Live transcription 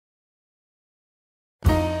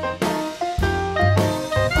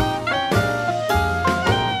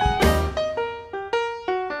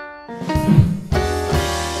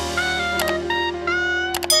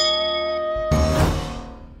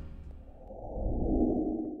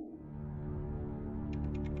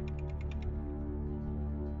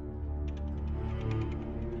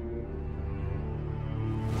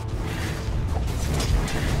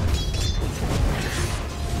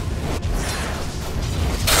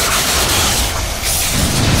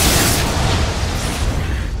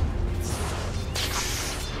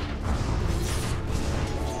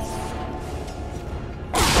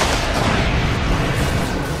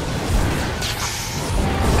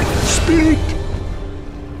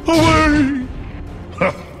Away!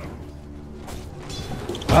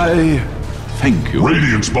 I thank you.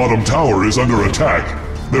 Radiant's bottom tower is under attack.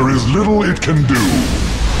 There is little it can do.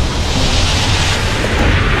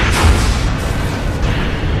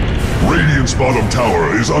 Radiant's bottom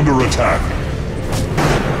tower is under attack.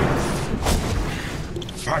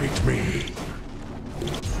 Fight me.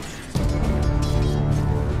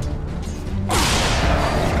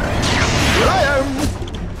 Here I am!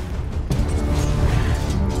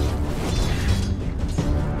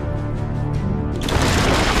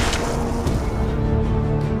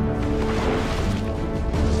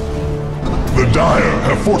 The Dire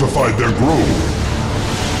have fortified their grove.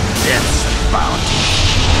 Death's bounty.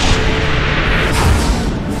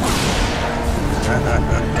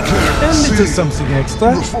 And little something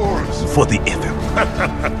extra. The forest. For the Ever.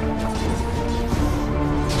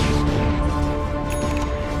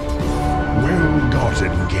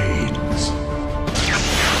 Well-gotten gains.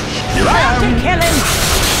 Here I am! To kill him!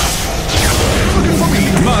 Looking for me.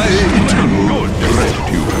 My eternal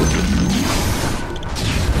gratitude.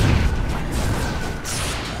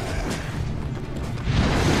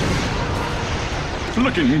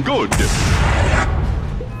 Looking good.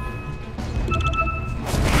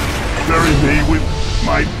 Bury me with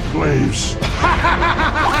my slaves.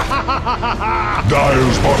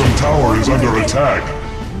 Dire's bottom tower is under attack.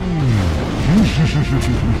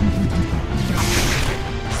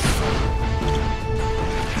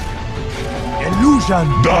 Illusion!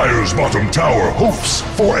 Dire's bottom tower hopes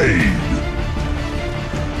for aid.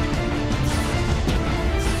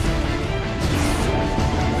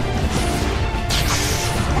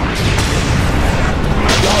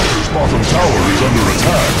 Dire's bottom tower is under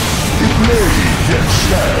attack. It may yet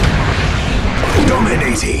stand.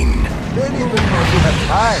 Dominating. Then even though you have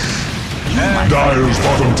time. Dire's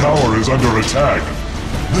bottom tower is under attack.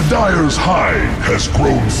 The Dire's hide has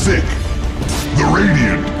grown thick. The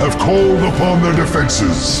Radiant have called upon their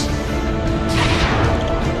defenses.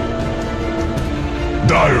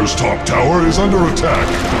 Dire's top tower is under attack.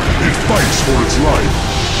 It fights for its life.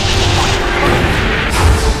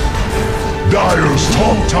 Dire's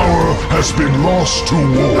top tower has been lost to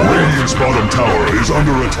war. Radiant's bottom tower is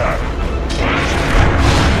under attack.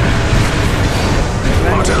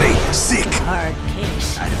 Utterly sick. Hard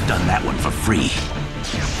case. I'd have done that one for free.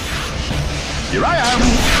 Here I am!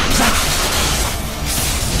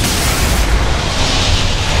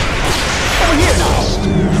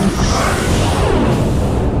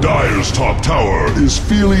 Dire's top tower is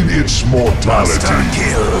feeling its mortality. Master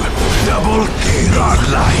kill. Double kill.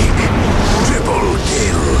 Godlike. Triple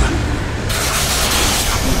kill.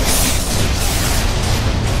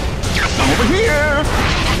 Over here!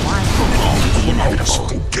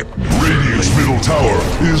 Radiant's middle tower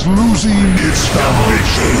is losing its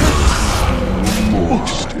foundation.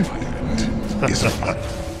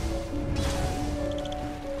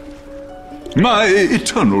 My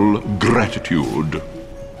eternal gratitude.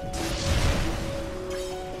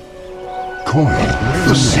 Coin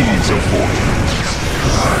the seeds of fortune.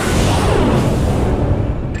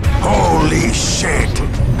 Holy shit.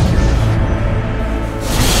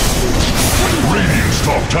 Radiant's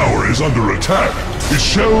top tower is under attack. It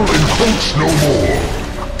shall encroach no more.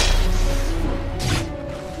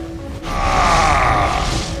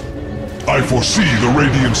 I foresee the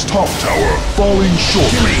Radiant's top tower falling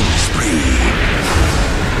shortly.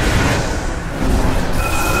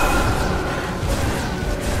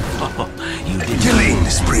 Killing spree. You did killing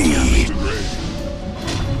spree.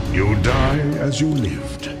 You die as you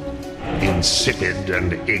lived, insipid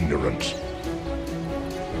and ignorant.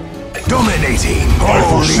 Dominating. I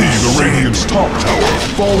foresee the Radiant's top tower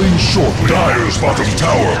falling shortly. Dire's bottom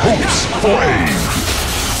tower hopes for aid.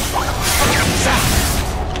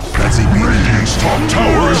 Radiant's top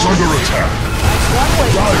tower is under attack.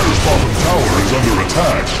 Dire's bottom tower is under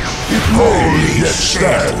attack. It may yet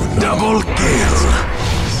stand. Double kill.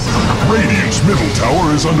 Radiant's middle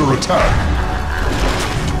tower is under attack.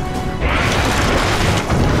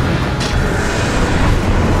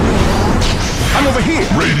 I'm over here!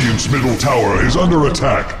 Radiant's middle tower is under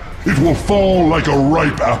attack. It will fall like a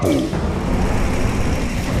ripe apple.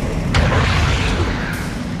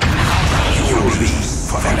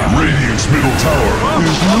 Radiant's middle tower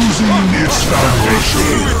is losing its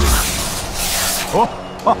foundation.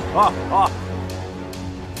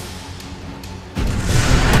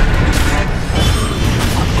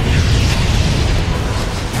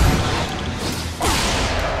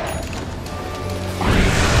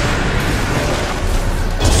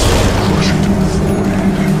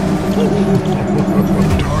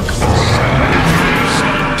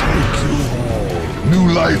 New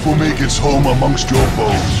life will make its home amongst your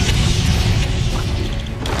bones.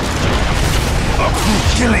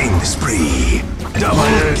 Killing spree. Double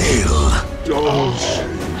kill. Jaws,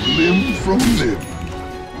 limb from limb.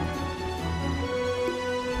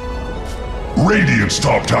 Radiant's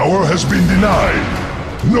top tower has been denied.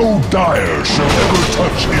 No Dire shall ever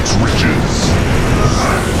touch its riches.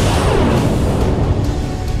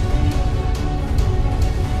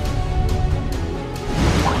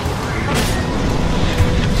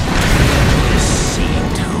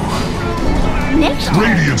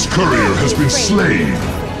 Radiant's courier has been slain.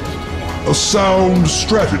 A sound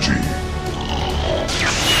strategy.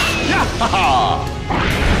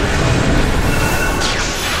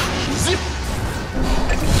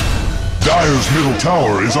 Dire's middle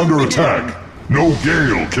tower is under attack. No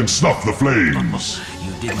gale can snuff the flames.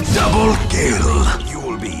 Double kill. You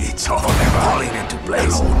will be it's all falling into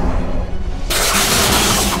place.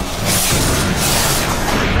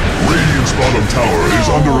 Radiant's bottom tower is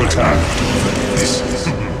under attack.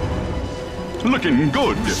 Looking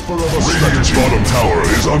good. Radiant's bottom tower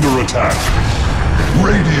is under attack.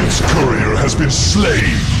 Radiant's courier has been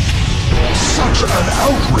slain. Such an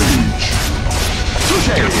outrage.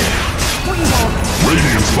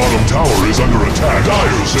 Radiant's bottom tower is under attack.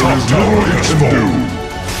 Dire's top tower it can do.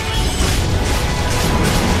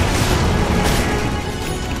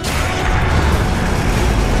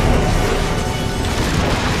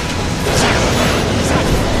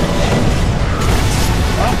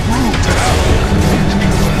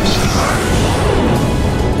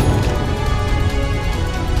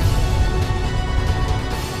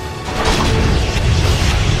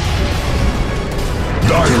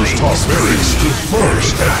 Dire's top barracks could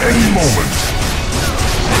burst at any moment.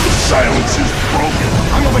 Silence is broken.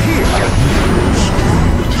 I'm over here.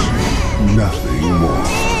 Nothing more.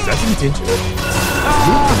 That's intentional.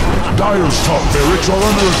 Dire's top barracks are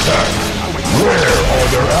under attack. Where are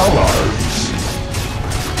their allies?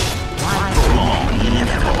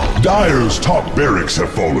 Dire's top barracks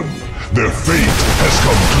have fallen. Their fate has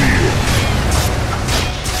come clear.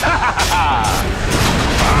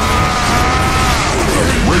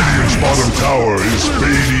 Radiant's bottom tower is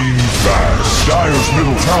fading fast. Dire's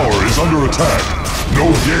middle tower is under attack. No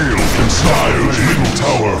gale can stop. Dire's middle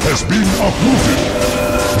tower has been uprooted.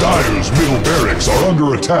 Dire's middle barracks are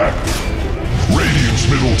under attack. Radiant's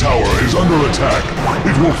middle tower is under attack.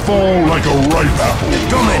 It will fall like a ripe apple.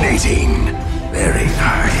 Dominating. Very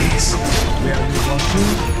nice.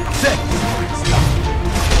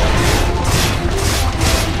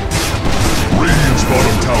 Radiant's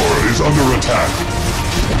bottom tower is under attack.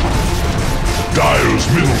 Dire's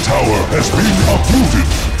middle tower has been uprooted.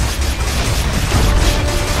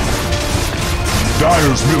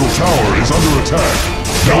 Dire's middle tower is under attack.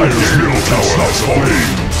 Dire's middle tower has fallen.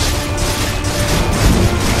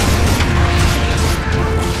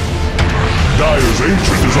 Dire's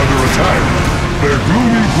ancient is under attack. Their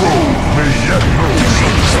gloomy grove may yet know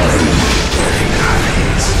sunshine.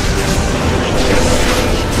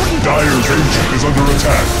 Dire's ancient is under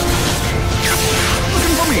attack.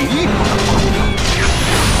 Looking for me?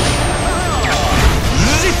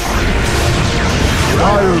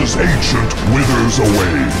 Dire's ancient withers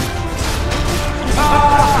away.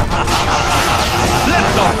 Let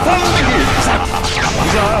the fun begin!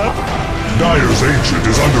 Dire's ancient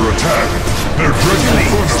is under attack. Their dreadful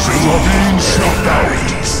furnaces are being snuffed out.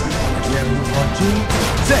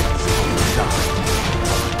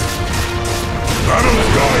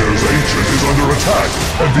 Dire's ancient is under attack,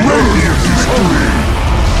 and the Radiant is hurrying.